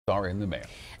Are in the mail.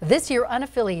 This year,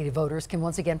 unaffiliated voters can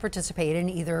once again participate in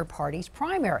either party's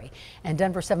primary. And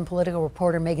Denver 7 political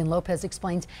reporter Megan Lopez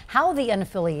explains how the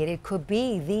unaffiliated could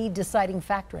be the deciding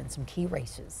factor in some key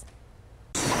races.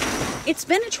 It's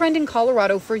been a trend in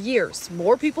Colorado for years.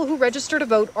 More people who register to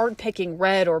vote aren't picking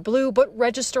red or blue, but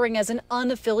registering as an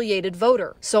unaffiliated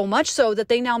voter. So much so that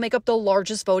they now make up the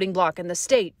largest voting bloc in the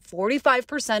state,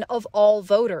 45% of all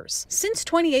voters. Since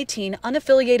 2018,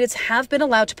 unaffiliateds have been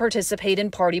allowed to participate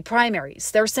in party primaries.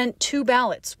 They're sent 2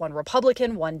 ballots, one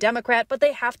Republican, one Democrat, but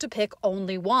they have to pick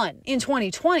only one. In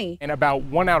 2020, and about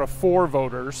 1 out of 4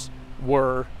 voters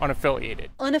were unaffiliated.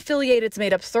 Unaffiliateds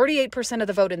made up 38% of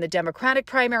the vote in the Democratic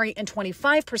primary and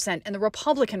 25% in the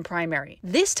Republican primary.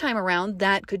 This time around,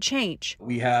 that could change.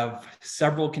 We have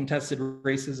several contested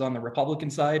races on the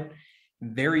Republican side,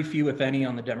 very few, if any,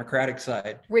 on the Democratic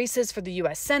side. Races for the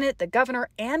U.S. Senate, the governor,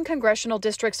 and congressional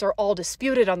districts are all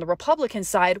disputed on the Republican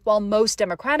side, while most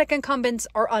Democratic incumbents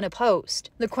are unopposed.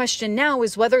 The question now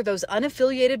is whether those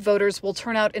unaffiliated voters will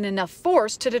turn out in enough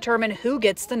force to determine who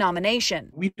gets the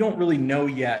nomination. We don't really know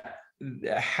yet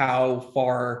how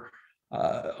far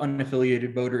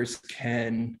unaffiliated voters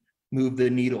can move the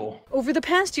needle. Over the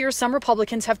past year, some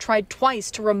Republicans have tried twice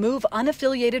to remove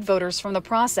unaffiliated voters from the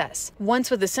process.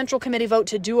 Once with a Central Committee vote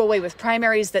to do away with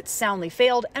primaries that soundly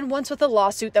failed, and once with a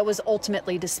lawsuit that was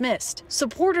ultimately dismissed.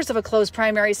 Supporters of a closed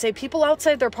primary say people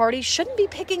outside their party shouldn't be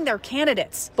picking their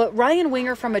candidates. But Ryan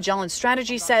Winger from Magellan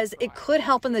Strategy says it could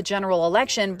help in the general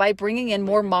election by bringing in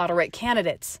more moderate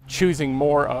candidates. Choosing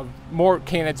more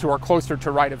candidates who are closer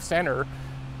to right of center,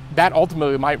 that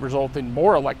ultimately might result in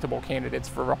more electable candidates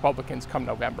for Republicans come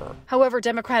November. However,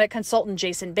 Democratic consultant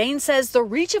Jason Bain says the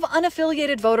reach of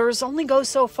unaffiliated voters only goes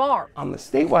so far. On the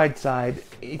statewide side,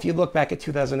 if you look back at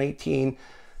 2018,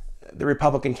 the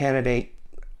Republican candidate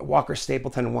Walker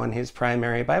Stapleton won his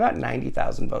primary by about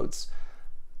 90,000 votes.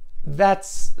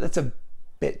 That's a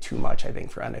bit too much, I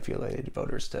think, for unaffiliated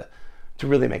voters to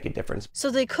really make a difference.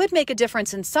 So they could make a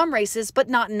difference in some races, but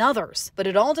not in others. But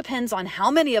it all depends on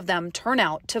how many of them turn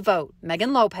out to vote.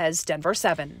 Megan Lopez, Denver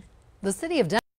 7. The city of Denver